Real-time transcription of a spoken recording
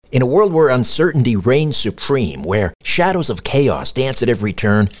In a world where uncertainty reigns supreme, where shadows of chaos dance at every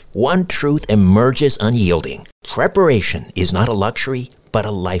turn, one truth emerges unyielding. Preparation is not a luxury, but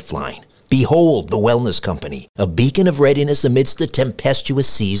a lifeline. Behold the Wellness Company, a beacon of readiness amidst the tempestuous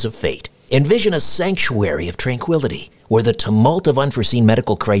seas of fate. Envision a sanctuary of tranquility, where the tumult of unforeseen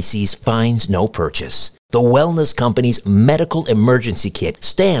medical crises finds no purchase. The Wellness Company's Medical Emergency Kit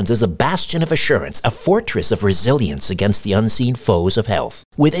stands as a bastion of assurance, a fortress of resilience against the unseen foes of health.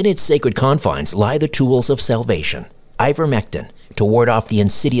 Within its sacred confines lie the tools of salvation. Ivermectin, to ward off the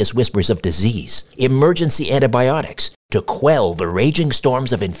insidious whispers of disease. Emergency antibiotics, to quell the raging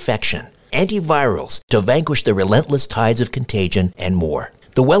storms of infection. Antivirals, to vanquish the relentless tides of contagion, and more.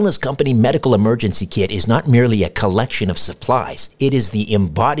 The Wellness Company Medical Emergency Kit is not merely a collection of supplies. It is the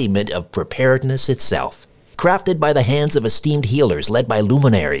embodiment of preparedness itself. Crafted by the hands of esteemed healers led by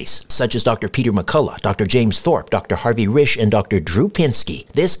luminaries such as Dr. Peter McCullough, Dr. James Thorpe, Dr. Harvey Risch, and Dr. Drew Pinsky,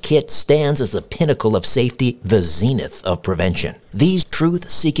 this kit stands as the pinnacle of safety, the zenith of prevention. These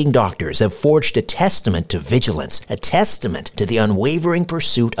truth-seeking doctors have forged a testament to vigilance, a testament to the unwavering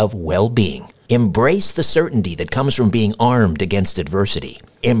pursuit of well-being. Embrace the certainty that comes from being armed against adversity.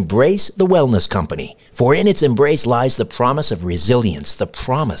 Embrace the Wellness Company, for in its embrace lies the promise of resilience, the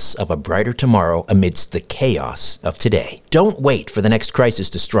promise of a brighter tomorrow amidst the chaos of today. Don't wait for the next crisis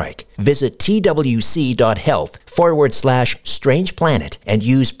to strike. Visit twc.health/Strange Planet and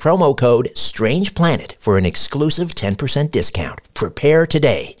use promo code Strange Planet for an exclusive 10% discount. Prepare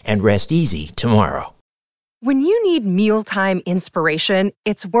today and rest easy tomorrow. When you need mealtime inspiration,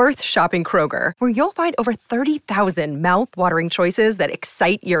 it's worth shopping Kroger, where you'll find over 30,000 mouth-watering choices that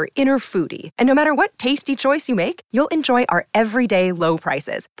excite your inner foodie. And no matter what tasty choice you make, you'll enjoy our everyday low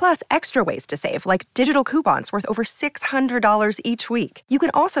prices, plus extra ways to save, like digital coupons worth over $600 each week. You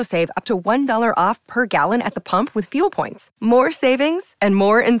can also save up to $1 off per gallon at the pump with fuel points. More savings and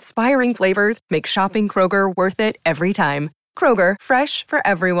more inspiring flavors make shopping Kroger worth it every time. Kroger, fresh for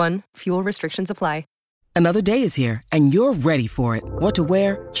everyone. Fuel restrictions apply. Another day is here, and you're ready for it. What to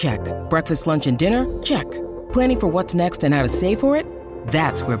wear? Check. Breakfast, lunch, and dinner? Check. Planning for what's next and how to save for it?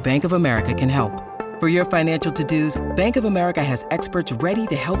 That's where Bank of America can help. For your financial to-dos, Bank of America has experts ready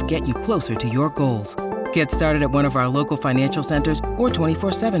to help get you closer to your goals. Get started at one of our local financial centers or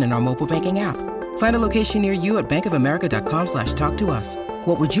 24/7 in our mobile banking app. Find a location near you at bankofamerica.com/talktous.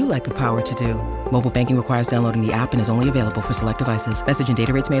 What would you like the power to do? Mobile banking requires downloading the app and is only available for select devices. Message and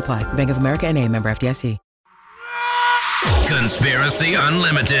data rates may apply. Bank of America N.A., member FDIC. Conspiracy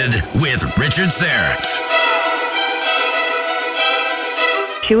Unlimited with Richard Syrett.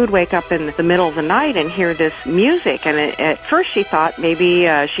 She would wake up in the middle of the night and hear this music, and at first she thought maybe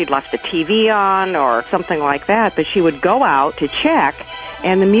she'd left the TV on or something like that, but she would go out to check,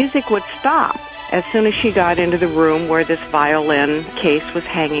 and the music would stop as soon as she got into the room where this violin case was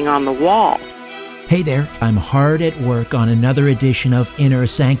hanging on the wall. Hey there, I'm hard at work on another edition of Inner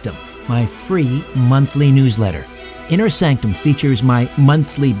Sanctum, my free monthly newsletter. Inner Sanctum features my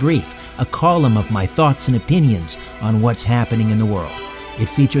monthly brief, a column of my thoughts and opinions on what's happening in the world. It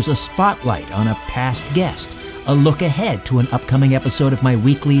features a spotlight on a past guest, a look ahead to an upcoming episode of my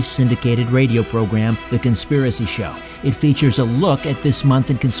weekly syndicated radio program, The Conspiracy Show. It features a look at this month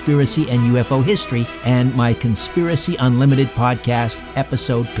in conspiracy and UFO history, and my Conspiracy Unlimited podcast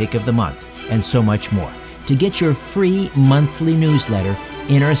episode pick of the month, and so much more. To get your free monthly newsletter,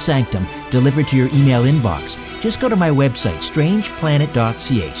 Inner Sanctum, delivered to your email inbox, just go to my website,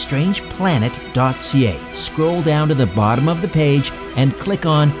 strangeplanet.ca, strangeplanet.ca. Scroll down to the bottom of the page and click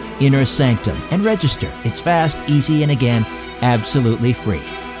on Inner Sanctum and register. It's fast, easy, and again, absolutely free.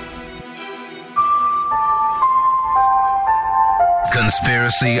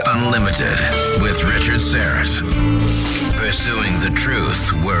 Conspiracy Unlimited with Richard Syrett. Pursuing the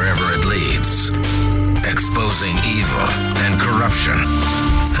truth wherever it leads. Exposing evil and corruption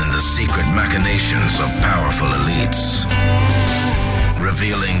and the secret machinations of powerful elites.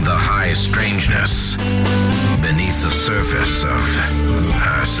 Revealing the high strangeness beneath the surface of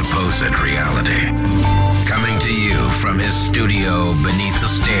our supposed reality. Coming to you from his studio beneath the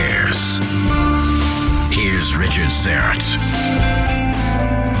stairs. Here's Richard Syrett.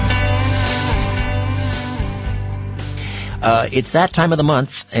 It's that time of the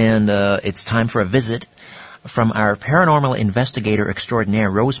month, and it's time for a visit from our paranormal investigator extraordinaire,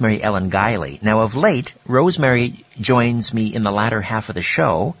 Rosemary Ellen Guiley. Now, of late, Rosemary joins me in the latter half of the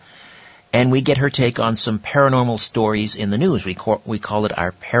show, and we get her take on some paranormal stories in the news. We call it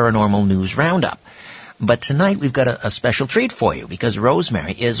our Paranormal News Roundup. But tonight we've got a special treat for you, because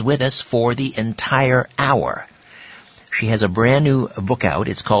Rosemary is with us for the entire hour. She has a brand new book out.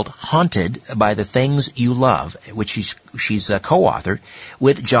 It's called Haunted by the Things You Love, which she's co-authored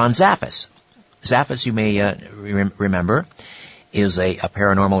with John Zaffis. Zaffis, you may remember, is a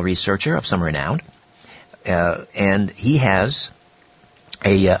paranormal researcher of some renown, and he has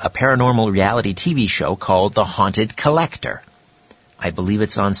a paranormal reality TV show called The Haunted Collector. I believe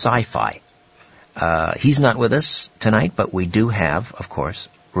it's on Sci-Fi. He's not with us tonight, but we do have, of course,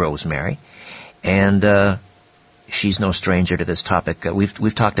 Rosemary, and she's no stranger to this topic.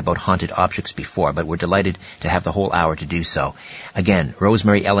 We've talked about haunted objects before, but we're delighted to have the whole hour to do so. Again,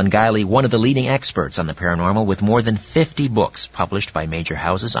 Rosemary Ellen Guiley, one of the leading experts on the paranormal, with more than 50 books published by major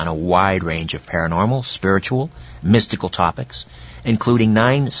houses on a wide range of paranormal, spiritual, mystical topics, including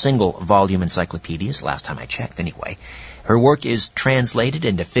 9 single-volume encyclopedias, last time I checked anyway. Her work is translated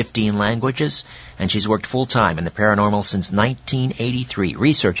into 15 languages, and she's worked full-time in the paranormal since 1983,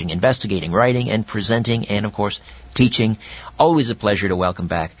 researching, investigating, writing, and presenting, and, of course, teaching. Always a pleasure to welcome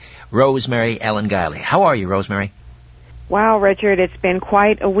back Rosemary Ellen Guiley. How are you, Rosemary? Wow, Richard, it's been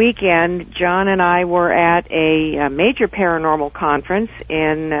quite a weekend. John and I were at a major paranormal conference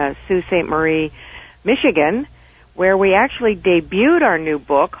in Sault Ste. Marie, Michigan, where we actually debuted our new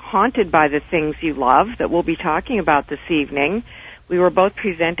book, Haunted by the Things You Love, that we'll be talking about this evening. We were both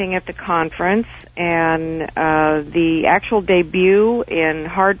presenting at the conference, and the actual debut in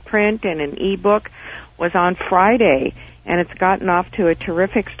hard print and an ebook was on Friday, and it's gotten off to a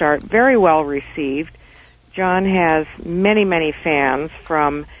terrific start, very well received. John has many, many fans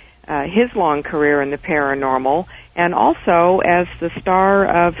from his long career in the paranormal, and also as the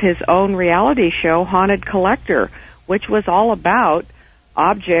star of his own reality show, Haunted Collector, which was all about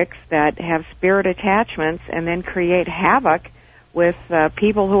objects that have spirit attachments and then create havoc with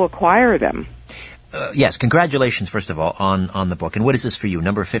people who acquire them. Yes, congratulations, first of all, on the book. And what is this for you,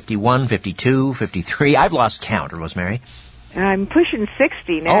 number 51, 52, 53? I've lost count, Rosemary. I'm pushing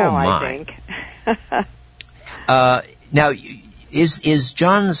 60 now, oh, my. I think. Now, is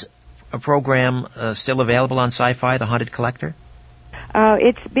John's program still available on Sci-Fi, The Haunted Collector?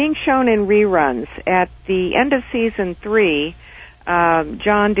 It's being shown in reruns. At the end of season 3,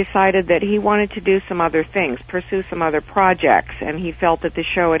 John decided that he wanted to do some other things, pursue some other projects, and he felt that the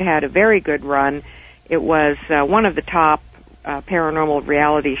show had a very good run. It was one of the top paranormal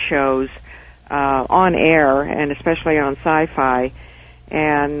reality shows on air, and especially on Sci-Fi.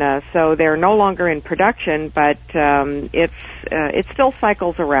 And so they're no longer in production, but it still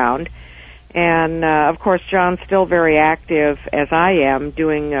cycles around. And, of course, John's still very active, as I am,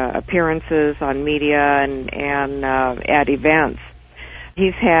 doing appearances on media and at events.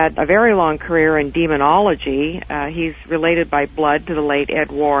 He's had a very long career in demonology. He's related by blood to the late Ed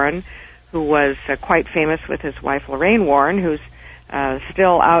Warren, who was quite famous with his wife Lorraine Warren, who's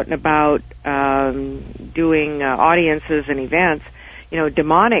still out and about doing audiences and events,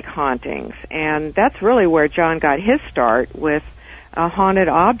 demonic hauntings. And that's really where John got his start with haunted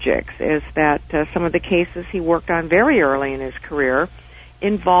objects, is that some of the cases he worked on very early in his career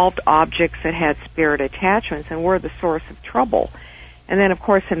involved objects that had spirit attachments and were the source of trouble. And then, of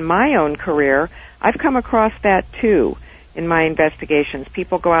course, in my own career, I've come across that, too, in my investigations.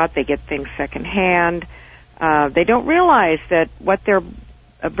 People go out, they get things secondhand. They don't realize that what they're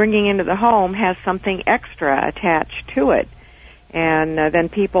bringing into the home has something extra attached to it. And then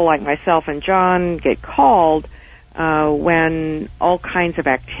people like myself and John get called when all kinds of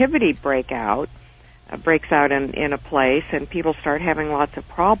activity breaks out in a place, and people start having lots of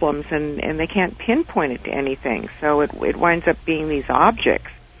problems, and they can't pinpoint it to anything. So it winds up being these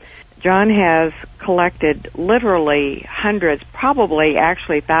objects. John has collected literally hundreds, probably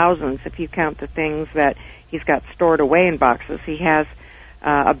actually thousands, if you count the things that he's got stored away in boxes. He has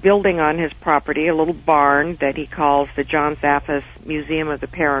a building on his property, a little barn that he calls the John Zaffis Museum of the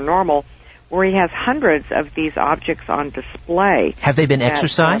Paranormal, where he has hundreds of these objects on display. Have they been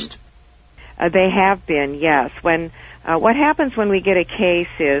exorcised? They have been, yes. What happens when we get a case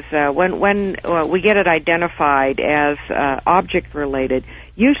is when we get it identified as object-related,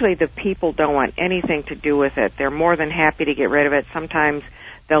 usually the people don't want anything to do with it. They're more than happy to get rid of it. Sometimes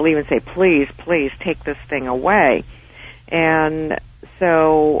they'll even say, please, please, take this thing away. And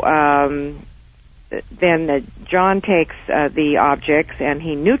so then John takes the objects and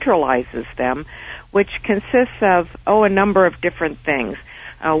he neutralizes them, which consists of, a number of different things.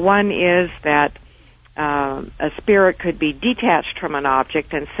 One is that a spirit could be detached from an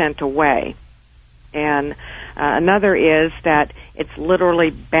object and sent away. And another is that it's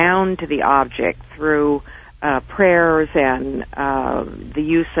literally bound to the object through prayers and the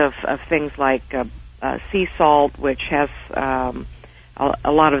use of things like sea salt, which has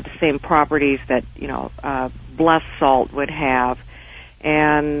a lot of the same properties that, blessed salt would have.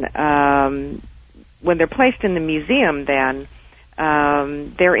 And when they're placed in the museum, then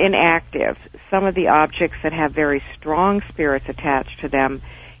they're inactive. Some of the objects that have very strong spirits attached to them,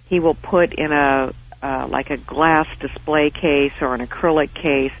 he will put in like a glass display case or an acrylic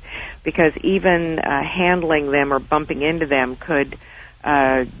case, because even handling them or bumping into them could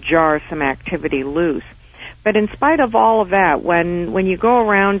jar some activity loose. But in spite of all of that, when you go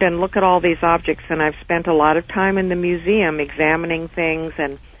around and look at all these objects, and I've spent a lot of time in the museum examining things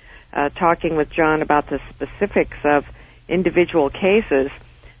and talking with John about the specifics of individual cases,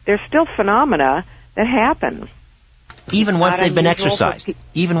 there's still phenomena that happen. Even once they've been exorcised?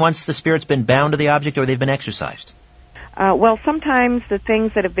 Even once the spirit's been bound to the object or they've been exorcised? Well, sometimes the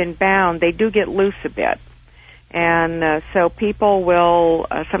things that have been bound, they do get loose a bit. And so people will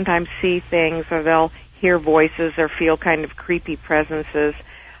sometimes see things, or they'll hear voices or feel kind of creepy presences.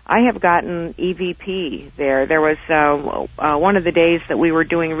 I have gotten EVP there. There was one of the days that we were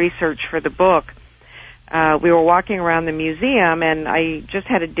doing research for the book. We were walking around the museum, and I just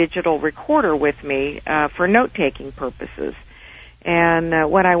had a digital recorder with me for note-taking purposes. And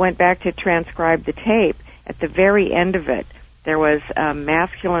when I went back to transcribe the tape, at the very end of it, there was a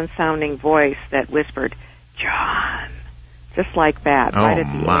masculine-sounding voice that whispered, "John," just like that, right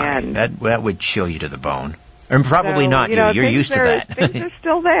at the end. That would chill you to the bone. And probably not you. You're used to that. Things are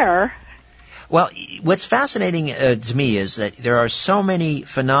still there. Well, what's fascinating to me is that there are so many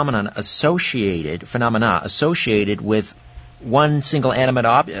phenomena associated with one single inanimate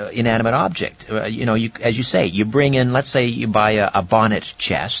object. As you say, you bring in, let's say you buy a bonnet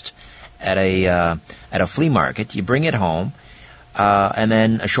chest at a flea market. You bring it home, and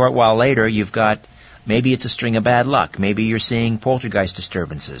then a short while later, you've got, maybe it's a string of bad luck. Maybe you're seeing poltergeist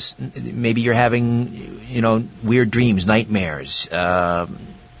disturbances. Maybe you're having, weird dreams, nightmares.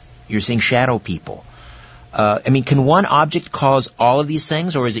 You're seeing shadow people. Can one object cause all of these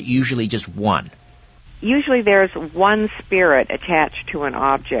things, or is it usually just one? Usually there's one spirit attached to an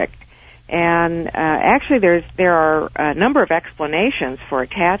object. And actually there are a number of explanations for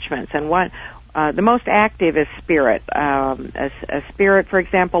attachments. And the most active is spirit. A spirit, for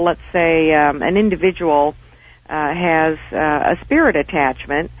example, let's say an individual has a spirit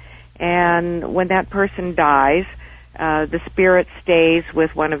attachment, and when that person dies, the spirit stays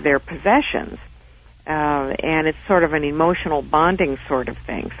with one of their possessions. And it's sort of an emotional bonding sort of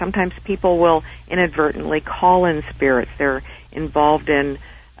thing. Sometimes people will inadvertently call in spirits. They're involved in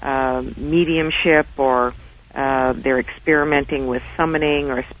mediumship, or they're experimenting with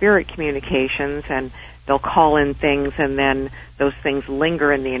summoning or spirit communications, and they'll call in things, and then those things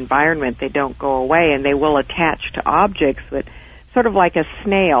linger in the environment. They don't go away, and they will attach to objects that, sort of like a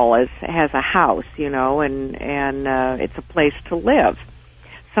snail has a house, and it's a place to live.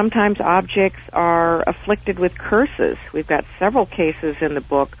 Sometimes objects are afflicted with curses. We've got several cases in the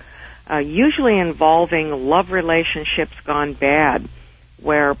book, usually involving love relationships gone bad,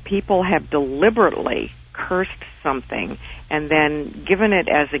 where people have deliberately cursed something and then given it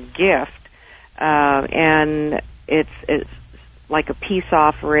as a gift, and it's like a peace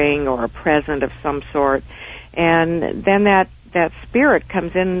offering or a present of some sort, and then that spirit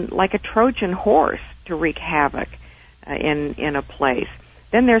comes in like a Trojan horse to wreak havoc in a place.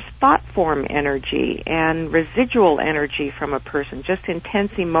 Then there's thought form energy and residual energy from a person, just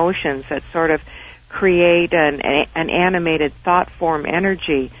intense emotions that sort of create an animated thought form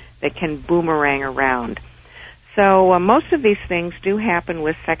energy that can boomerang around. So most of these things do happen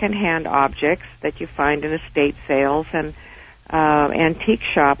with secondhand objects that you find in estate sales and antique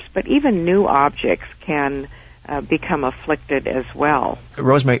shops, but even new objects can become afflicted as well.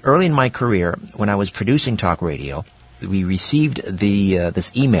 Rosemary, early in my career, when I was producing talk radio, we received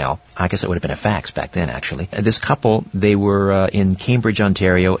this email. I guess it would have been a fax back then, actually. This couple, they were in Cambridge,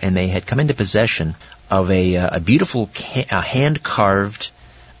 Ontario, and they had come into possession of a beautiful hand-carved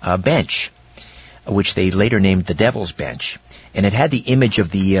bench, which they later named the Devil's Bench. And it had the image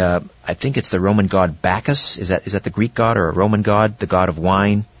of I think it's the Roman god Bacchus. Is that the Greek god or a Roman god, the god of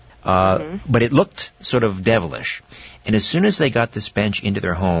wine? But it looked sort of devilish. And as soon as they got this bench into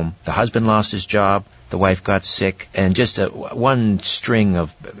their home, the husband lost his job, the wife got sick, and just one string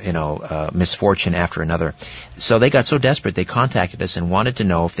of misfortune after another. So they got so desperate they contacted us and wanted to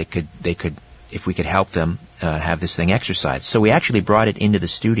know if if we could help them have this thing exorcised. So we actually brought it into the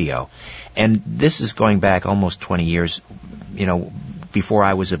studio, and this is going back almost 20 years, before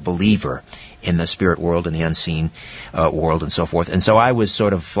I was a believer in the spirit world and the unseen world and so forth. And so I was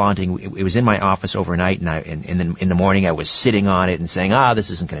sort of flaunting. It was in my office overnight, and in the morning I was sitting on it and saying, this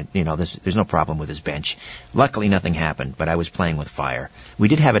isn't going to, there's no problem with this bench. Luckily nothing happened, but I was playing with fire. We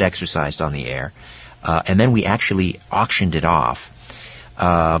did have it exorcised on the air. and then we actually auctioned it off.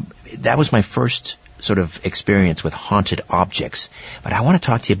 That was my first sort of experience with haunted objects. But I want to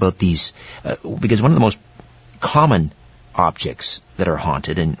talk to you about these, because one of the most common objects that are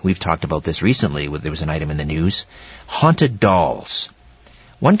haunted, and we've talked about this recently, there was an item in the news, haunted dolls.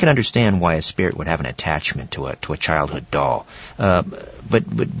 One can understand why a spirit would have an attachment to a childhood doll. But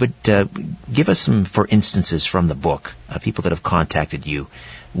give us some, for instances from the book, people that have contacted you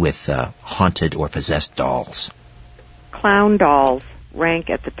with haunted or possessed dolls. Clown dolls rank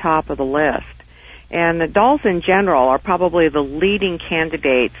at the top of the list. And the dolls in general are probably the leading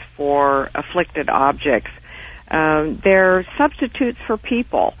candidates for afflicted objects. They're substitutes for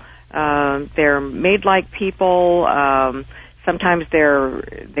people. They're made like people. Sometimes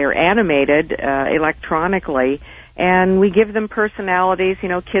they're animated electronically, and we give them personalities. You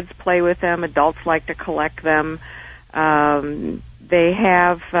know, kids play with them. Adults like to collect them. They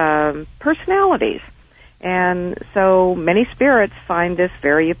have personalities, and so many spirits find this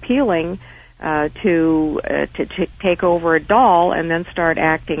very appealing to take over a doll and then start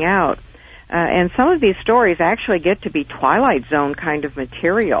acting out. And some of these stories actually get to be Twilight Zone kind of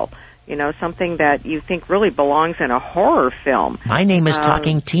material. You know, something that you think really belongs in a horror film. My name is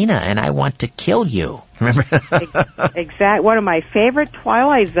Talking Tina, and I want to kill you. Remember? Exactly. One of my favorite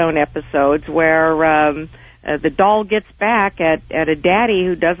Twilight Zone episodes where the doll gets back at a daddy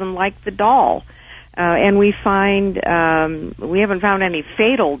who doesn't like the doll. And we find, we haven't found any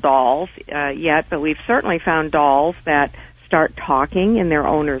fatal dolls yet, but we've certainly found dolls that start talking in their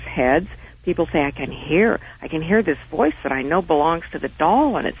owners' heads. People say, I can hear this voice that I know belongs to the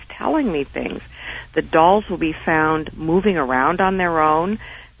doll, and it's telling me things. The dolls will be found moving around on their own.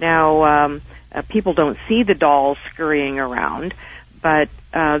 Now, people don't see the dolls scurrying around, but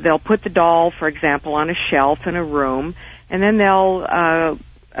they'll put the doll, for example, on a shelf in a room, and then they'll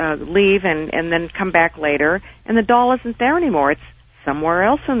leave and then come back later, and the doll isn't there anymore. It's somewhere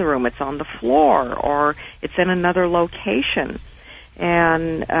else in the room. It's on the floor, or it's in another location.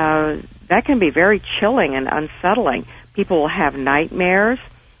 And that can be very chilling and unsettling. People will have nightmares.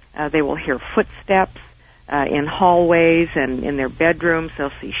 They will hear footsteps in hallways and in their bedrooms.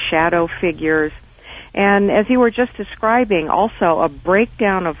 They'll see shadow figures. And as you were just describing, also a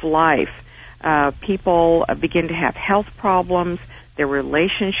breakdown of life. People begin to have health problems. Their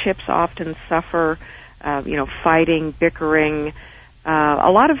relationships often suffer, fighting, bickering,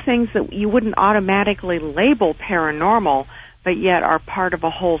 a lot of things that you wouldn't automatically label paranormal, but yet are part of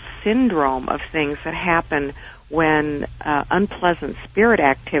a whole syndrome of things that happen when unpleasant spirit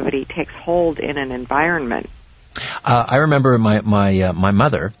activity takes hold in an environment. I remember my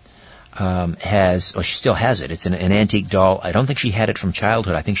mother she still has it. It's an antique doll. I don't think she had it from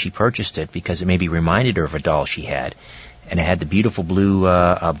childhood. I think she purchased it because it maybe reminded her of a doll she had. And it had the beautiful blue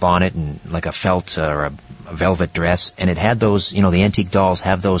bonnet and like a felt or a velvet dress. And it had those, the antique dolls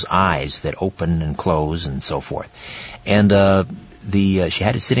have those eyes that open and close and so forth. And she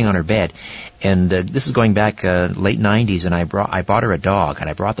had it sitting on her bed. And this is going back late 90s, and I bought her a dog, and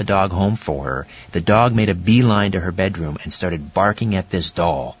I brought the dog home for her. The dog made a beeline to her bedroom and started barking at this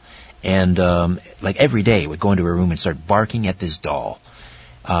doll. And like every day would go into her room and start barking at this doll.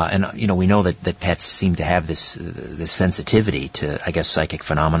 And we know that pets seem to have this sensitivity to, I guess, psychic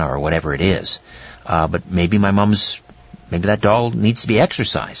phenomena or whatever it is. But maybe maybe that doll needs to be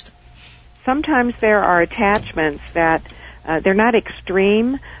exorcised. Sometimes there are attachments that they're not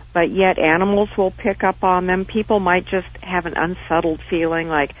extreme, but yet animals will pick up on them. People might just have an unsettled feeling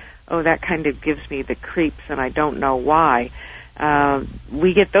like, oh, that kind of gives me the creeps and I don't know why.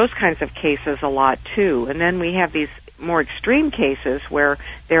 We get those kinds of cases a lot too. And then we have these more extreme cases where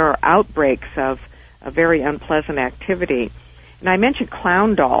there are outbreaks of a very unpleasant activity. And I mentioned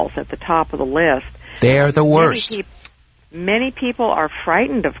clown dolls at the top of the list. They're the worst. Many people are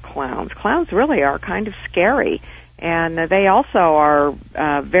frightened of clowns. Clowns really are kind of scary. And they also are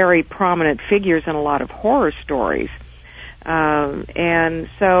very prominent figures in a lot of horror stories. And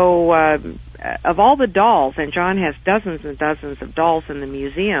so of all the dolls, and John has dozens and dozens of dolls in the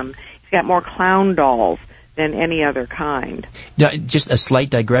museum, he's got more clown dolls than any other kind. Now, just a slight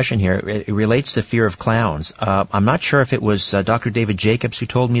digression here. It relates to fear of clowns. I'm not sure if it was Dr. David Jacobs who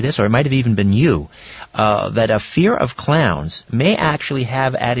told me this, or it might have even been you, that a fear of clowns may actually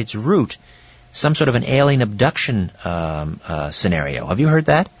have at its root some sort of an alien abduction scenario. Have you heard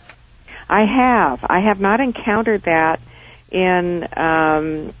that? I have. I have not encountered that in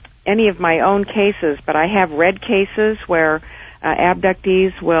any of my own cases, but I have read cases where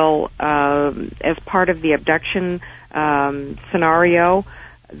abductees will, as part of the abduction scenario,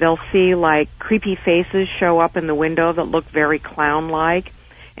 they'll see like creepy faces show up in the window that look very clown-like.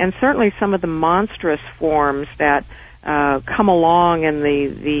 and certainly some of the monstrous forms that come along in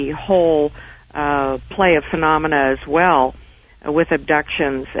the whole play of phenomena as well with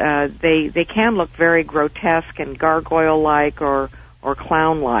abductions. They can look very grotesque and gargoyle-like or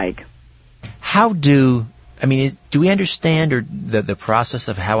clown-like. Do we understand the process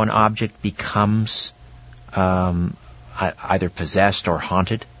of how an object becomes either possessed or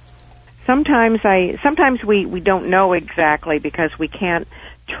haunted? Sometimes we don't know exactly because we can't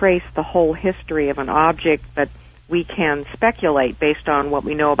trace the whole history of an object, but we can speculate based on what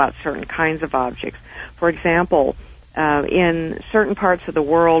we know about certain kinds of objects. For example, in certain parts of the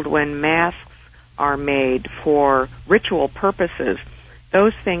world when masks are made for ritual purposes,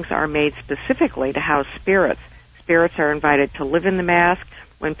 those things are made specifically to house spirits. Spirits are invited to live in the mask.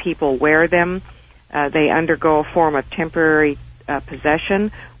 When people wear them, they undergo a form of temporary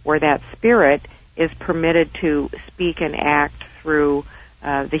possession where that spirit is permitted to speak and act through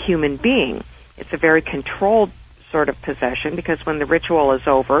the human being. It's a very controlled sort of possession because when the ritual is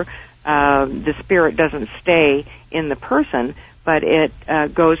over, the spirit doesn't stay in the person, but it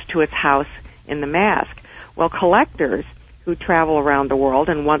goes to its house in the mask. Well, collectors who travel around the world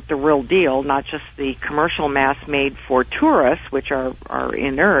and want the real deal, not just the commercial masks made for tourists, which are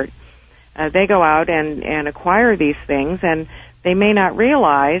inert, they go out and acquire these things, and they may not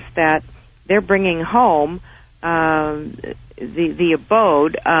realize that they're bringing home the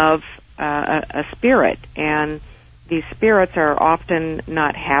abode of a spirit, and these spirits are often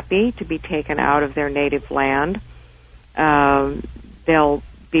not happy to be taken out of their native land. They'll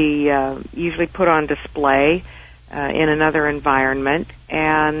be usually put on display in another environment,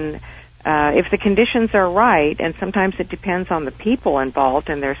 and if the conditions are right, and sometimes it depends on the people involved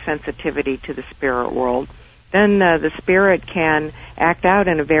and their sensitivity to the spirit world, then the spirit can act out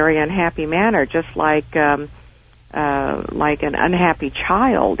in a very unhappy manner, just like an unhappy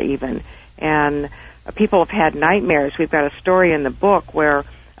child even. And people have had nightmares. We've got a story in the book where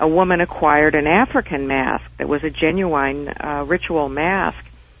a woman acquired an African mask that was a genuine ritual mask.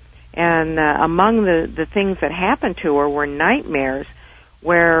 And among the things that happened to her were nightmares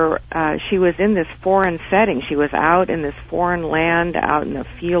where she was in this foreign setting. She was out in this foreign land, out in a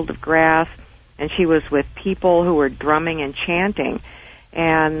field of grass, and she was with people who were drumming and chanting.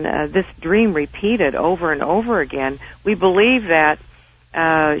 And this dream repeated over and over again. We believe that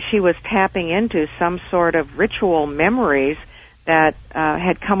she was tapping into some sort of ritual memories that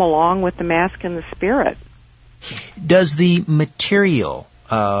had come along with the mask and the spirit. Does the material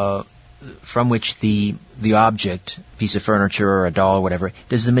from which the object, piece of furniture or a doll or whatever,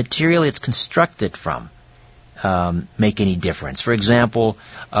 does the material it's constructed from make any difference? For example,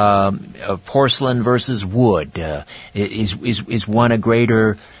 porcelain versus wood. Is one a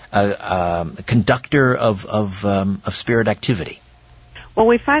greater conductor of spirit activity? Well,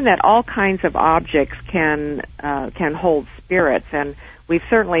 we find that all kinds of objects can hold spirits, and we've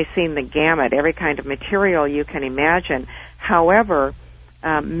certainly seen the gamut, every kind of material you can imagine. However,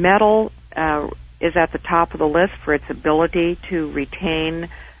 metal is at the top of the list for its ability to retain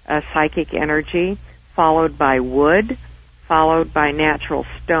psychic energy, followed by wood, followed by natural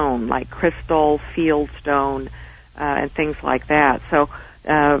stone like crystal, field stone, and things like that. So,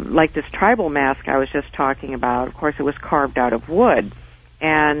 like this tribal mask I was just talking about, of course, it was carved out of wood.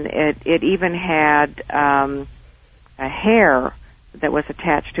 And it even had a hair that was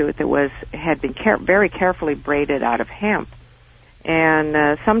attached to it that had been very carefully braided out of hemp.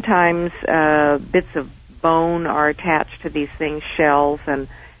 And sometimes bits of bone are attached to these things, shells and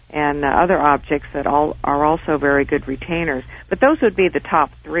other objects that are also very good retainers. But those would be the top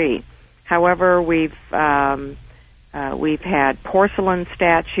three. However, we've had porcelain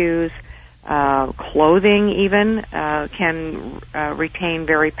statues. Clothing even can retain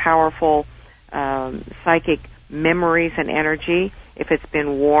very powerful psychic memories and energy if it's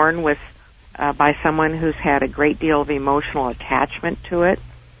been worn by someone who's had a great deal of emotional attachment to it.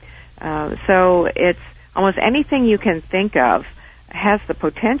 So it's almost anything you can think of has the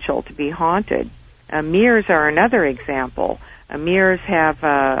potential to be haunted. Mirrors are another example. Mirrors have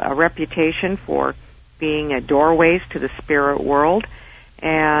a reputation for being doorways to the spirit world.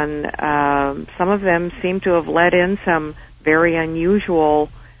 And some of them seem to have let in some very unusual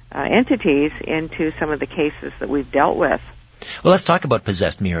entities into some of the cases that we've dealt with. Well, let's talk about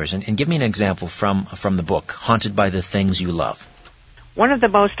possessed mirrors, and give me an example from the book, Haunted by the Things You Love. One of the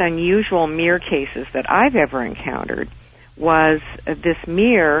most unusual mirror cases that I've ever encountered was this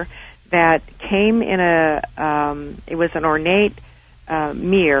mirror that came in it was an ornate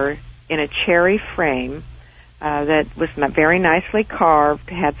mirror in a cherry frame. that was very nicely carved,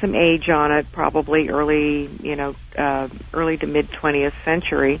 had some age on it, probably early to mid 20th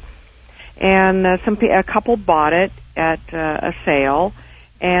century. And a couple bought it at a sale,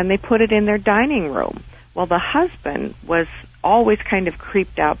 and they put it in their dining room. Well, the husband was always kind of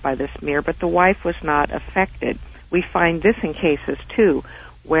creeped out by this mirror, but the wife was not affected. We find this in cases, too,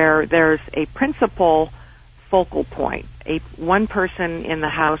 where there's a principal focal point, one person in the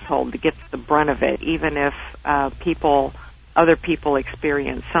household that gets the brunt of it, even if other people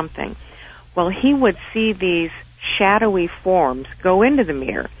experience something. Well, he would see these shadowy forms go into the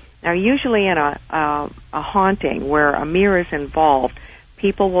mirror. Now, usually in a haunting where a mirror is involved,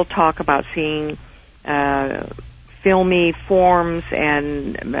 people will talk about seeing filmy forms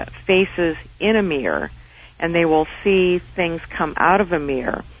and faces in a mirror, and they will see things come out of a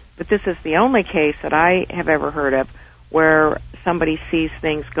mirror. But this is the only case that I have ever heard of where somebody sees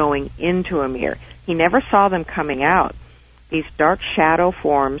things going into a mirror. He never saw them coming out. These dark shadow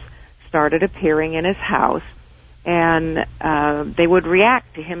forms started appearing in his house, and they would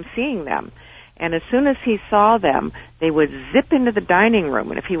react to him seeing them. And as soon as he saw them, they would zip into the dining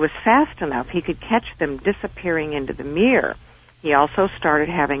room, and if he was fast enough, he could catch them disappearing into the mirror. He also started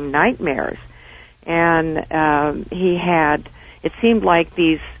having nightmares, and it seemed like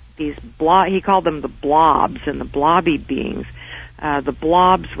he called them the blobs and the blobby beings. The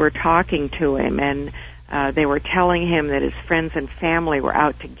blobs were talking to him, and they were telling him that his friends and family were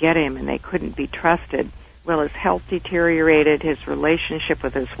out to get him, and they couldn't be trusted. Well, his health deteriorated, his relationship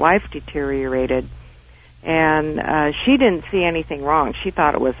with his wife deteriorated, and she didn't see anything wrong. She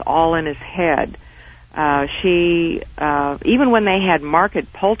thought it was all in his head. Even when they had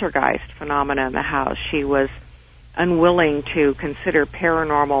marked poltergeist phenomena in the house, she was unwilling to consider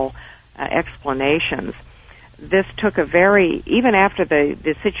paranormal explanations. This took even after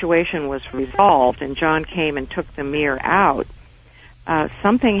the situation was resolved and John came and took the mirror out,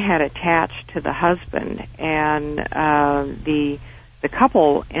 something had attached to the husband, and the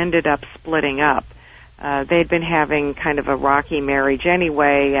couple ended up splitting up. They'd been having kind of a rocky marriage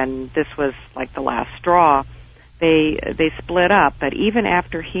anyway, and this was like the last straw. They split up, but even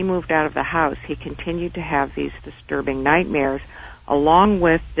after he moved out of the house, he continued to have these disturbing nightmares, along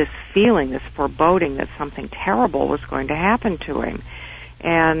with this feeling, this foreboding that something terrible was going to happen to him.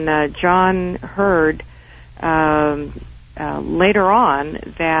 And John heard later on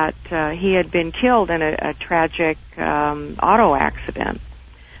that he had been killed in a tragic auto accident.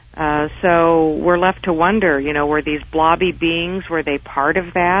 So we're left to wonder, were these blobby beings, were they part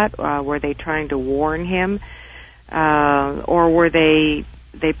of that? Were they trying to warn him? Or were they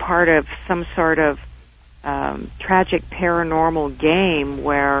part of some sort of tragic paranormal game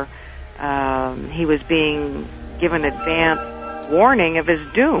where he was being given advance warning of his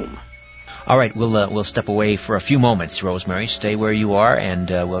doom? All right, we'll step away for a few moments, Rosemary. Stay where you are, and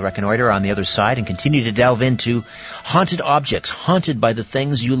we'll reconnoiter on the other side and continue to delve into haunted objects, haunted by the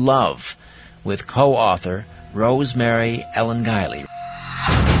things you love, with co-author Rosemary Ellen Guiley.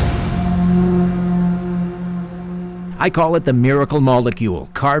 I call it the miracle molecule,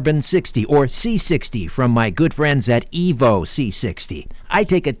 carbon-60, or C60, from my good friends at Evo C60. I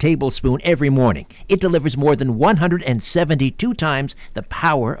take a tablespoon every morning. It delivers more than 172 times the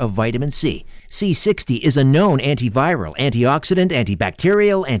power of vitamin C. C60 is a known antiviral, antioxidant,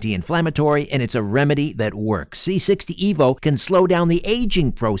 antibacterial, anti-inflammatory, and it's a remedy that works. C60 Evo can slow down the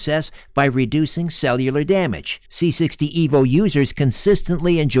aging process by reducing cellular damage. C60 Evo users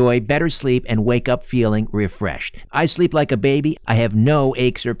consistently enjoy better sleep and wake up feeling refreshed. I sleep like a baby. I have no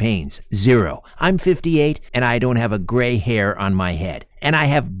aches or pains. Zero. I'm 58 and I don't have a gray hair on my head. And I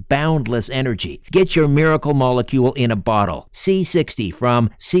have boundless energy. Get your miracle molecule in a bottle. C60 from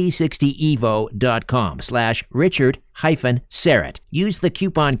c60evo.com/Richard-Serrett. Use the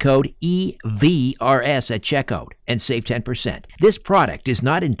coupon code EVRS at checkout and save 10%. This product is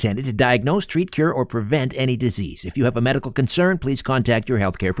not intended to diagnose, treat, cure, or prevent any disease. If you have a medical concern, please contact your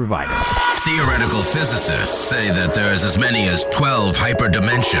healthcare provider. Theoretical physicists say that there's as many as 12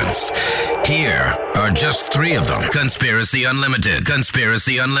 hyperdimensions. Here are just 3 of them. Conspiracy Unlimited,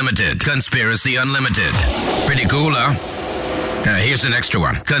 Conspiracy Unlimited, Conspiracy Unlimited. Pretty cool, huh? Here's an extra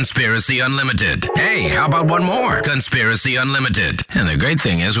one. Conspiracy Unlimited. Hey, how about one more? Conspiracy Unlimited. And the great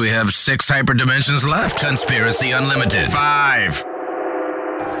thing is we have 6 hyperdimensions left. Conspiracy Unlimited. 5.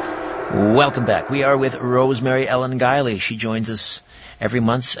 Welcome back. We are with Rosemary Ellen Guiley. She joins us every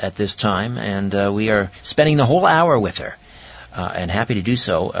month at this time, and we are spending the whole hour with her. And happy to do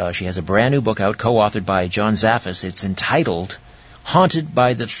so. She has a brand new book out, co-authored by John Zaffis. It's entitled Haunted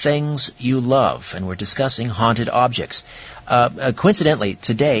by the Things You Love, and we're discussing haunted objects. Coincidentally,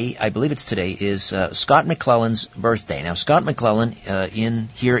 today, I believe it's today, is Scott McClellan's birthday. Now, Scott McClellan,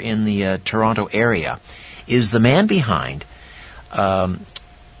 here in the Toronto area, is the man behind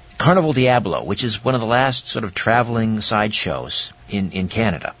Carnival Diablo, which is one of the last sort of traveling sideshows in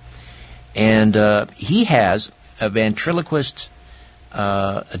Canada. And he has a ventriloquist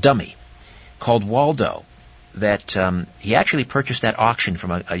dummy called Waldo that he actually purchased at auction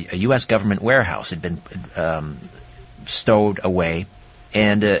from a U.S. government warehouse. It had been stowed away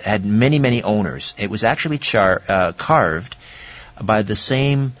and had many, many owners. It was actually carved by the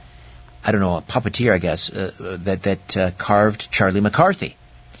same, I don't know, a puppeteer, I guess, that carved Charlie McCarthy.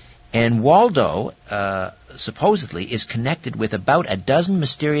 And Waldo, supposedly, is connected with about a dozen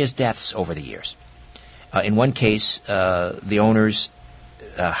mysterious deaths over the years. In one case, the owner's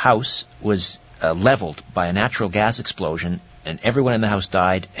house was leveled by a natural gas explosion, and everyone in the house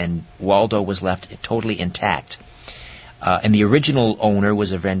died, and Waldo was left totally intact. And the original owner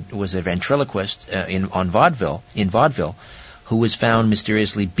was a ventriloquist in vaudeville, who was found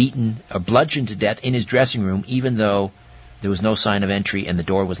mysteriously beaten or bludgeoned to death in his dressing room, even though there was no sign of entry and the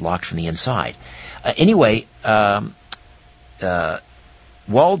door was locked from the inside. Anyway,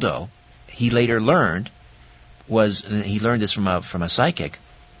 Waldo, he later learned, he learned this from a psychic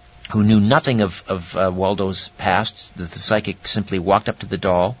who knew nothing of Waldo's past. The psychic simply walked up to the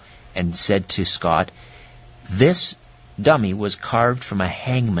doll and said to Scott, "This dummy was carved from a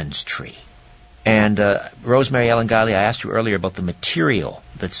hangman's tree." And Rosemary Ellen Guiley, I asked you earlier about the material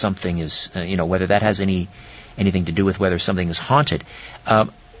that something is, whether that has anything to do with whether something is haunted.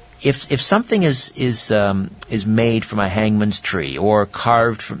 If something is made from a hangman's tree or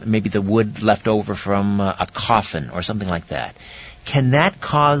carved from maybe the wood left over from a coffin or something like that, can that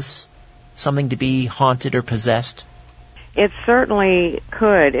cause something to be haunted or possessed? It certainly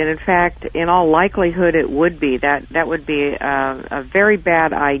could, and in fact, in all likelihood, it would be. That would be a very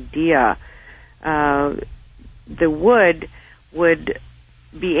bad idea. The wood would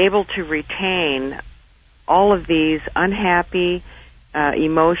be able to retain all of these unhappy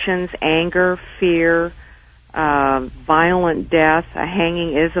emotions, anger, fear, violent death. A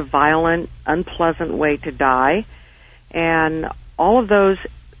hanging is a violent, unpleasant way to die, and all of those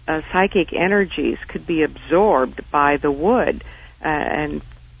psychic energies could be absorbed by the wood, and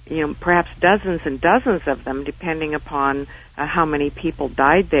perhaps dozens and dozens of them, depending upon how many people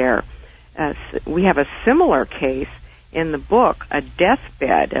died there. We have a similar case in the book, a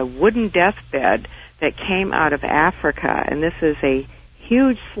deathbed, a wooden deathbed that came out of Africa, and this is a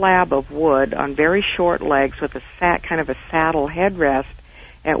huge slab of wood on very short legs with a kind of a saddle headrest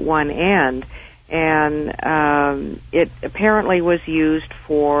at one end. And it apparently was used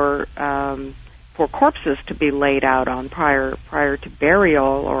for corpses to be laid out on prior to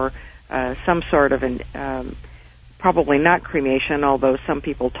burial, or some sort of probably not cremation, although some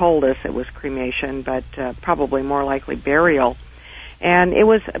people told us it was cremation, but probably more likely burial. And it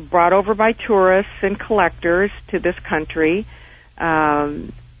was brought over by tourists and collectors to this country.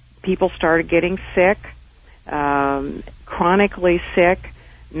 People started getting sick, chronically sick.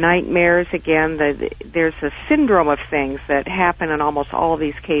 Nightmares, again, there's a syndrome of things that happen in almost all of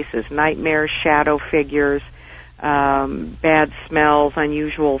these cases. Nightmares, shadow figures, bad smells,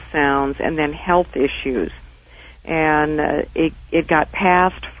 unusual sounds, and then health issues. And it got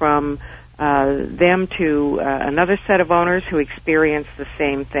passed from them to another set of owners who experienced the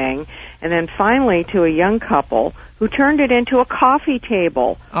same thing, and then finally to a young couple who turned it into a coffee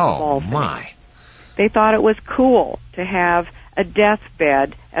table. Oh, my. They thought it was cool to have a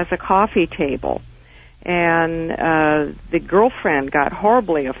deathbed as a coffee table. And the girlfriend got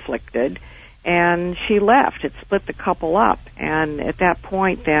horribly afflicted, and she left. It split the couple up. And at that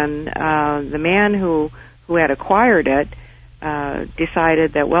point, then, the man who had acquired it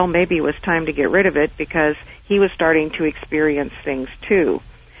decided that, well, maybe it was time to get rid of it because he was starting to experience things too.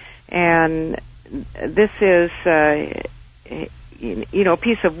 And this is, a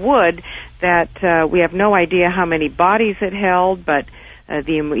piece of wood that we have no idea how many bodies it held, but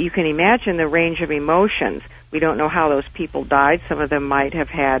you can imagine the range of emotions. We don't know how those people died. Some of them might have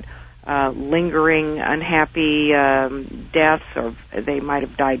had lingering, unhappy deaths, or they might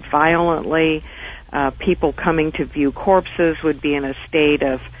have died violently. People coming to view corpses would be in a state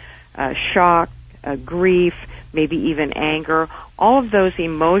of shock, grief, maybe even anger. All of those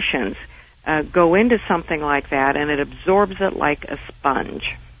emotions go into something like that, and it absorbs it like a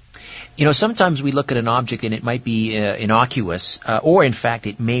sponge. Sometimes we look at an object and it might be innocuous, or in fact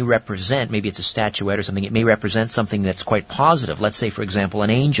it may represent, maybe it's a statuette or something, it may represent something that's quite positive. Let's say, for example,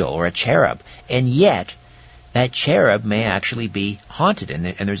 an angel or a cherub. And yet, that cherub may actually be haunted, and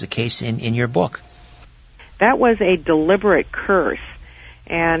there's a case in your book. That was a deliberate curse,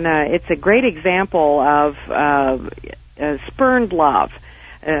 and it's a great example of spurned love.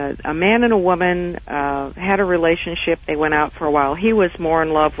 A man and a woman had a relationship. They went out for a while. He was more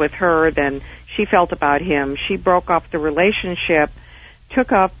in love with her than she felt about him. She broke off the relationship,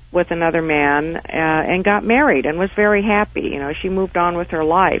 took up with another man, and got married and was very happy. You know, she moved on with her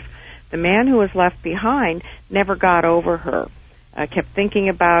life. The man who was left behind never got over her, kept thinking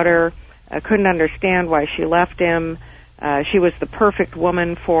about her, couldn't understand why she left him. She was the perfect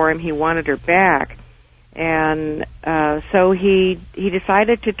woman for him. He wanted her back. And so he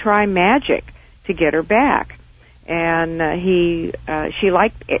decided to try magic to get her back. And she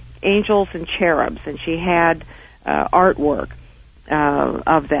liked angels and cherubs, and she had artwork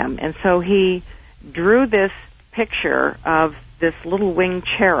of them. And so he drew this picture of this little winged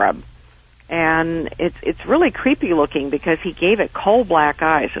cherub. And it's really creepy looking because he gave it coal black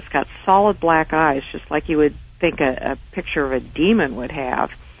eyes. It's got solid black eyes, just like you would think a picture of a demon would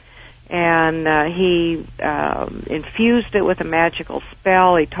have. And he infused it with a magical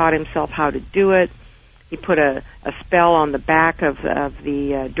spell. He taught himself how to do it. He put a spell on the back of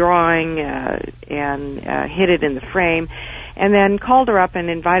the drawing and hid it in the frame, and then called her up and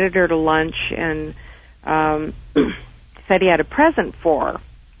invited her to lunch and said he had a present for her.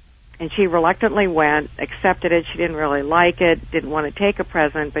 And she reluctantly went, accepted it. She didn't really like it, didn't want to take a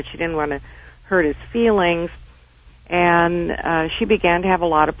present, but she didn't want to hurt his feelings. And she began to have a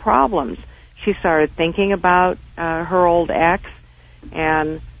lot of problems. She started thinking about her old ex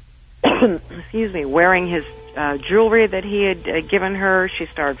and, wearing his jewelry that he had given her. She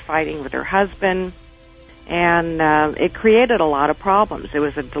started fighting with her husband, and it created a lot of problems. It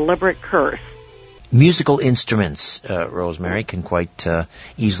was a deliberate curse. Musical instruments, Rosemary, can quite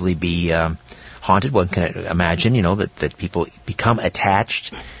easily be haunted. One can imagine, that people become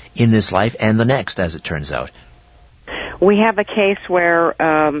attached in this life and the next, as it turns out. We have a case where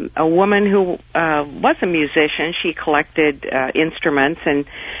a woman who was a musician, she collected instruments, and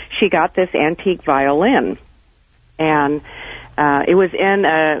she got this antique violin. And it was in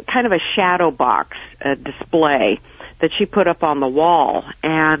a kind of a shadow box display that she put up on the wall.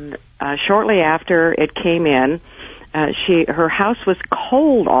 And shortly after it came in, her house was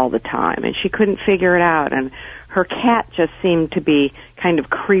cold all the time, and she couldn't figure it out. And her cat just seemed to be kind of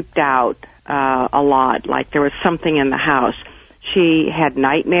creeped out a lot, like there was something in the house. She had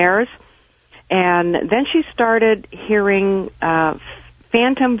nightmares, and then she started hearing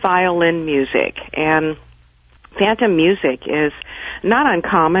phantom violin music. And phantom music is not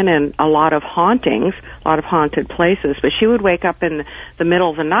uncommon in a lot of hauntings, a lot of haunted places, but she would wake up in the middle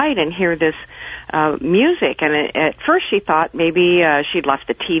of the night and hear this music, and at first she thought maybe she'd left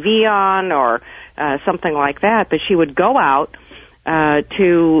the TV on or something like that, but she would go out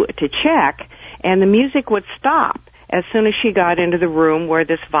to check, and the music would stop as soon as she got into the room where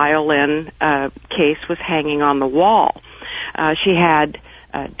this violin case was hanging on the wall. She had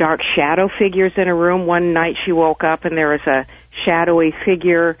dark shadow figures in her room. One night she woke up and there was a shadowy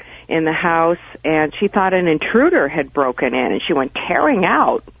figure in the house, and she thought an intruder had broken in, and she went tearing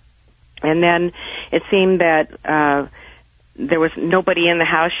out. And then it seemed that there was nobody in the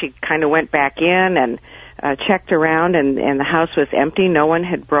house. She kind of went back in and checked around, and the house was empty. No one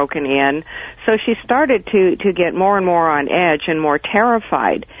had broken in. So she started to get more and more on edge and more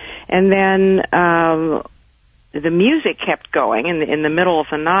terrified. And then the music kept going in the middle of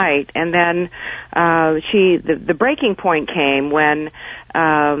the night, and then the breaking point came when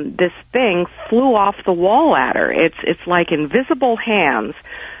this thing flew off the wall at her. It's like invisible hands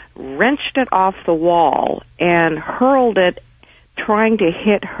wrenched it off the wall and hurled it, trying to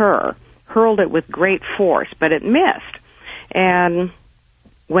hit her, hurled it with great force, but it missed. And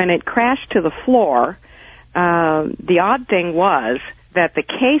when it crashed to the floor, the odd thing was that the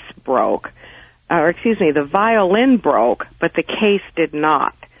case broke, the violin broke, but the case did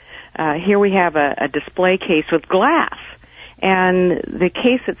not. Here we have a display case with glass, and the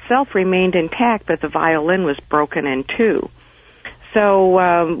case itself remained intact, but the violin was broken in two.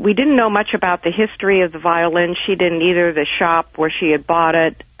 So we didn't know much about the history of the violin. She didn't either, the shop where she had bought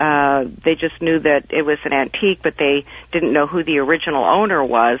it. They just knew that it was an antique, but they didn't know who the original owner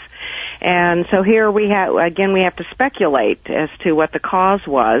was. And so here we have to speculate as to what the cause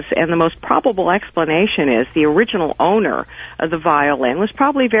was, and the most probable explanation is the original owner of the violin was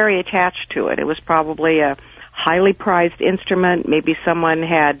probably very attached to it. It was probably a highly prized instrument. Maybe someone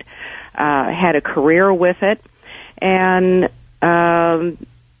had had a career with it, and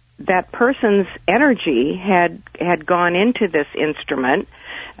that person's energy had gone into this instrument.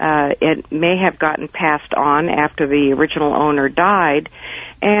 It may have gotten passed on after the original owner died,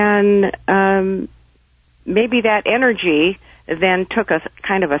 and maybe that energy then took a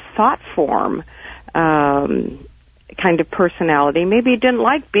kind of a thought form, kind of personality. Maybe it didn't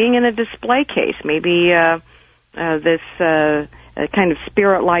like being in a display case. Maybe this kind of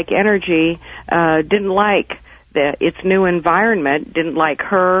spirit-like energy didn't like its new environment, didn't like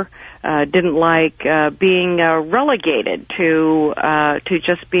her, didn't like being relegated to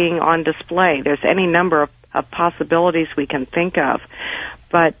just being on display. There's any number of possibilities we can think of.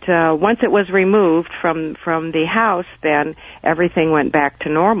 But once it was removed from the house, then everything went back to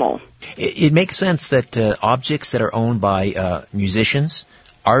normal. It makes sense that objects that are owned by musicians,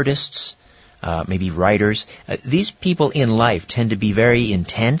 artists, maybe writers, these people in life tend to be very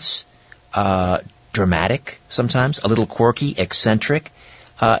intense, dramatic sometimes, a little quirky, eccentric,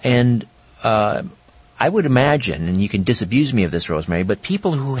 and I would imagine, and you can disabuse me of this, Rosemary, but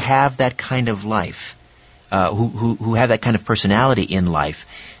people who have that kind of life, who have that kind of personality in life,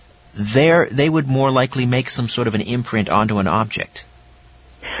 they would more likely make some sort of an imprint onto an object.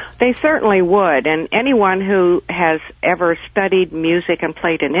 They certainly would, and anyone who has ever studied music and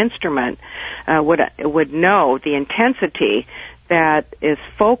played an instrument would know the intensity that is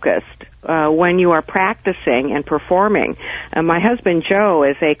focused when you are practicing and performing. My husband Joe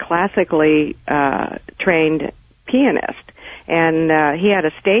is a classically trained pianist, and he had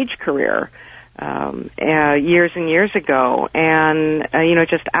a stage career years and years ago, and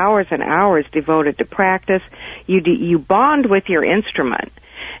just hours and hours devoted to practice. You bond with your instrument,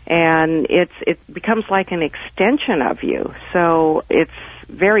 and it becomes like an extension of you. So it's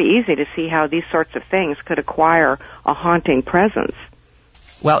very easy to see how these sorts of things could acquire a haunting presence.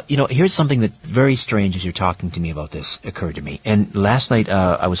 Well, here's something that's very strange as you're talking to me about this occurred to me. And last night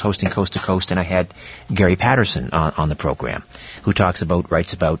I was hosting Coast to Coast, and I had Gary Patterson on the program, who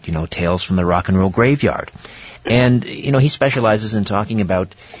writes about, tales from the rock and roll graveyard. And, he specializes in talking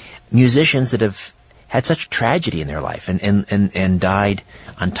about musicians that have had such tragedy in their life and died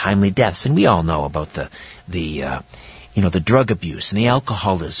untimely deaths. And we all know about the drug abuse and the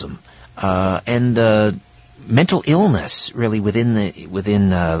alcoholism, and mental illness, really, within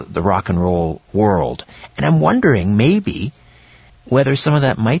the rock and roll world. And I'm wondering maybe whether some of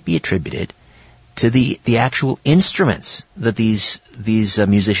that might be attributed to the actual instruments that these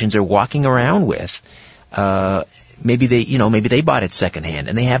musicians are walking around with. Maybe they bought it secondhand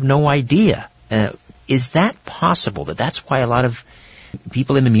and they have no idea. Is that possible? That's why a lot of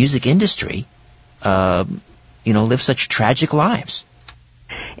people in the music industry, live such tragic lives?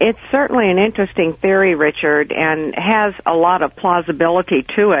 It's certainly an interesting theory, Richard, and has a lot of plausibility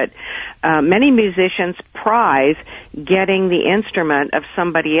to it. Many musicians prize getting the instrument of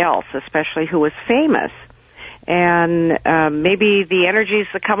somebody else, especially who is famous. And maybe the energies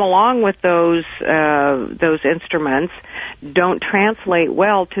that come along with those instruments don't translate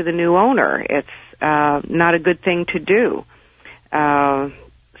well to the new owner. It's not a good thing to do.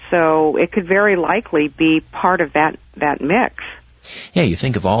 So it could very likely be part of that mix. Yeah, you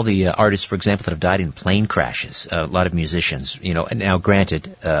think of all the artists, for example, that have died in plane crashes. A lot of musicians, and now granted,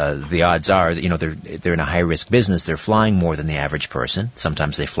 the odds are that, they're in a high-risk business. They're flying more than the average person.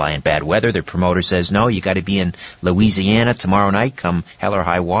 Sometimes they fly in bad weather. Their promoter says, no, you got to be in Louisiana tomorrow night, come hell or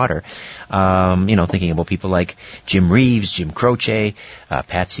high water. Thinking about people like Jim Reeves, Jim Croce,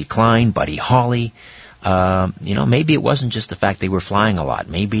 Patsy Cline, Buddy Holly. Maybe it wasn't just the fact they were flying a lot.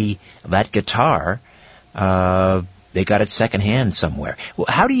 Maybe that guitar, they got it secondhand somewhere. Well,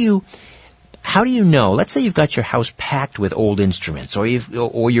 how do you know? Let's say you've got your house packed with old instruments, or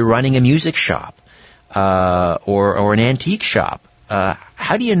you're running a music shop, or an antique shop.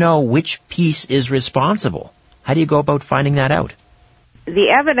 How do you know which piece is responsible? How do you go about finding that out? The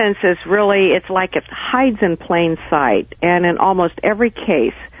evidence is really, it's like it hides in plain sight, and in almost every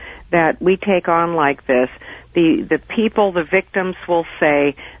case that we take on like this, the people, the victims, will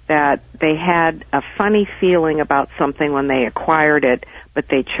say that they had a funny feeling about something when they acquired it, but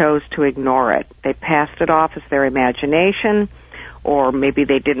they chose to ignore it. They passed it off as their imagination, or maybe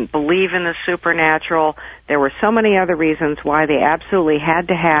they didn't believe in the supernatural. There were so many other reasons why they absolutely had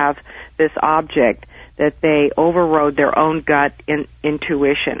to have this object that they overrode their own gut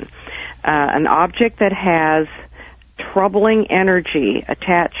intuition. An object that has troubling energy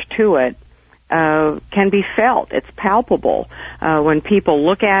attached to it can be felt. It's palpable. When people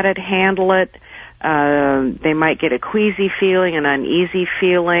look at it, handle it, they might get a queasy feeling, an uneasy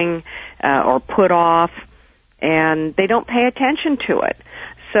feeling, or put off, and they don't pay attention to it.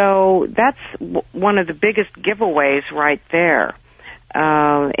 So that's one of the biggest giveaways right there.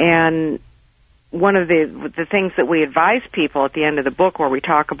 And one of the things that we advise people at the end of the book, where we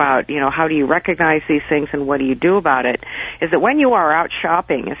talk about, how do you recognize these things and what do you do about it, is that when you are out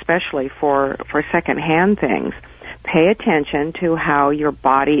shopping, especially for secondhand things, pay attention to how your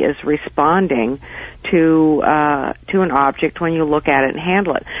body is responding to an object when you look at it and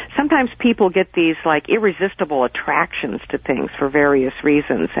handle it. Sometimes people get these like irresistible attractions to things for various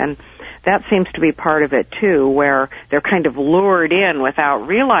reasons, and that seems to be part of it too, where they're kind of lured in without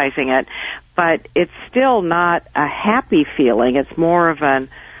realizing it, but it's still not a happy feeling. It's more of a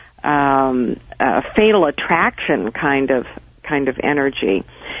fatal attraction kind of energy.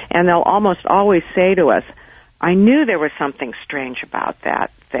 And they'll almost always say to us, I knew there was something strange about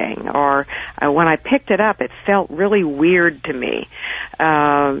that thing, or when I picked it up, it felt really weird to me.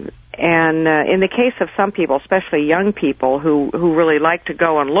 And in the case of some people, especially young people who really like to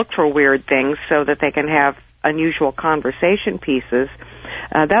go and look for weird things so that they can have unusual conversation pieces,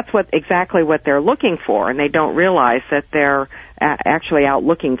 that's exactly what they're looking for, and they don't realize that they're actually out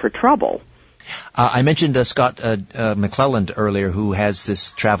looking for trouble. I mentioned Scott McClelland earlier, who has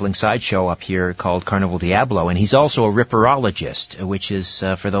this traveling sideshow up here called Carnival Diablo, and he's also a ripperologist, which is,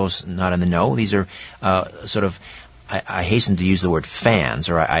 for those not in the know, these are sort of, I hasten to use the word fans,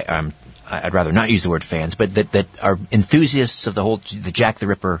 or I'd rather not use the word fans, but that are enthusiasts of the Jack the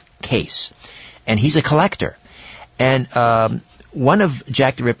Ripper case. And he's a collector. And one of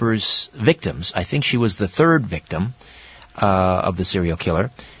Jack the Ripper's victims, I think she was the third victim of the serial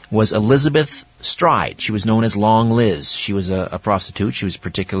killer, was Elizabeth Stride. She was known as Long Liz. She was a prostitute. She was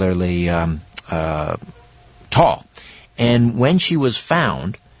particularly tall. And when she was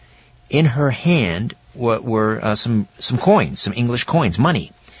found, in her hand were some coins, some English coins,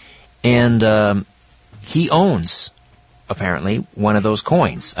 money. And he owns, apparently, one of those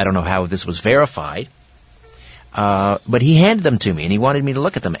coins. I don't know how this was verified. But he handed them to me, and he wanted me to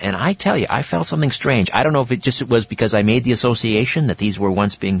look at them. And I tell you, I felt something strange. I don't know if it was because I made the association that these were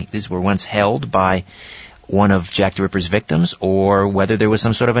once held by one of Jack the Ripper's victims, or whether there was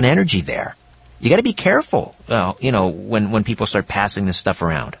some sort of an energy there. You got to be careful, when people start passing this stuff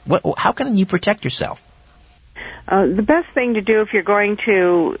around. How can you protect yourself? The best thing to do if you're going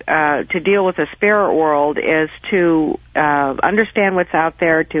to deal with the spirit world is to understand what's out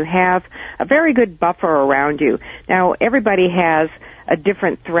there, to have a very good buffer around you. Now, everybody has a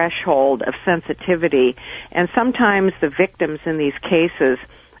different threshold of sensitivity, and sometimes the victims in these cases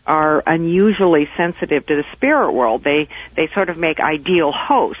are unusually sensitive to the spirit world. They sort of make ideal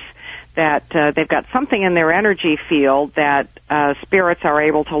hosts, that they've got something in their energy field that spirits are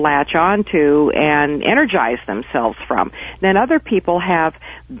able to latch onto and energize themselves from. Then other people have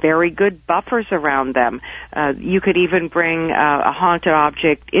very good buffers around them. You could even bring a haunted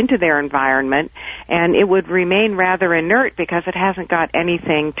object into their environment, and it would remain rather inert because it hasn't got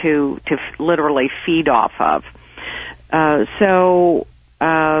anything to literally feed off of.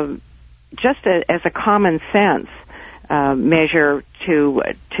 Just as a common sense measure to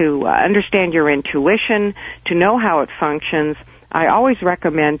understand your intuition, to know how it functions, I always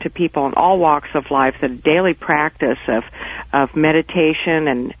recommend to people in all walks of life that a daily practice of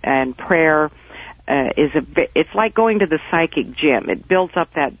meditation and prayer it's like going to the psychic gym. It builds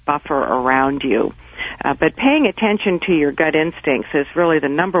up that buffer around you. But paying attention to your gut instincts is really the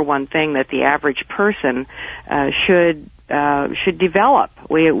number one thing that the average person should develop.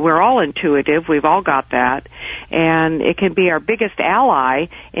 We're all intuitive. We've all got that. And it can be our biggest ally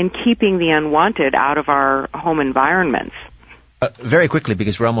in keeping the unwanted out of our home environments. Very quickly,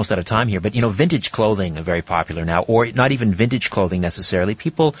 because we're almost out of time here, but vintage clothing are very popular now, or not even vintage clothing necessarily.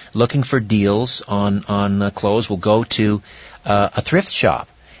 People looking for deals on clothes will go to a thrift shop,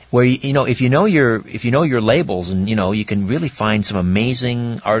 where if you know your labels, and you can really find some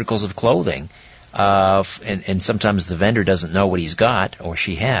amazing articles of clothing. And sometimes the vendor doesn't know what he's got or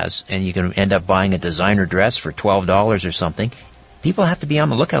she has, and you can end up buying a designer dress for $12 or something. People have to be on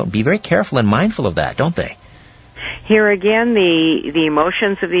the lookout and be very careful and mindful of that, don't they? Here again, the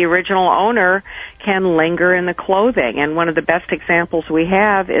emotions of the original owner can linger in the clothing, and one of the best examples we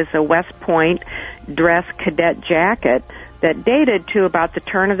have is a West Point dress cadet jacket that dated to about the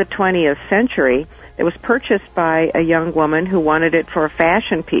turn of the 20th century. It was purchased by a young woman who wanted it for a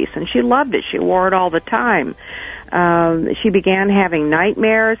fashion piece, and she loved it. She wore it all the time. She began having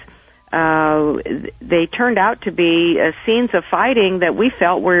nightmares. They turned out to be scenes of fighting that we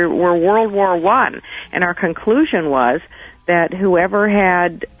felt were World War I. And our conclusion was that whoever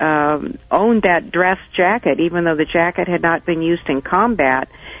had owned that dress jacket, even though the jacket had not been used in combat,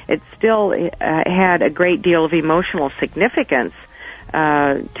 it still had a great deal of emotional significance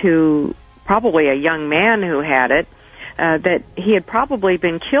to probably a young man who had it, that he had probably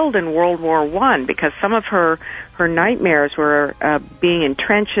been killed in World War I, because some of her nightmares were being in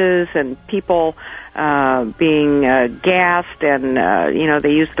trenches and people being gassed, and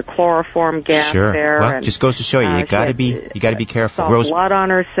they used the chloroform gas there. Well, and just goes to show you, you got to be careful. Saw blood on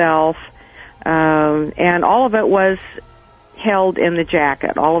herself, and all of it was held in the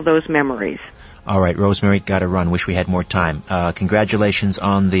jacket. All of those memories. All right, Rosemary, got to run. Wish we had more time. Congratulations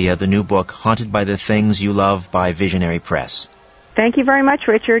on the new book, Haunted by the Things You Love by Visionary Press. Thank you very much,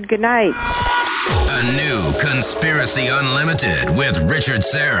 Richard. Good night. A new Conspiracy Unlimited with Richard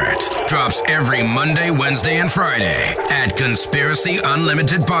Syrett drops every Monday, Wednesday, and Friday at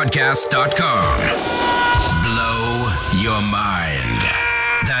conspiracyunlimitedpodcast.com. Blow your mind.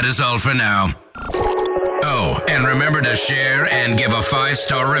 That is all for now. Oh, and remember to share and give a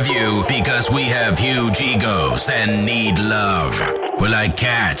 5-star review, because we have huge egos and need love. We're like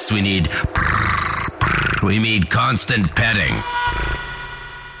cats. We need constant petting.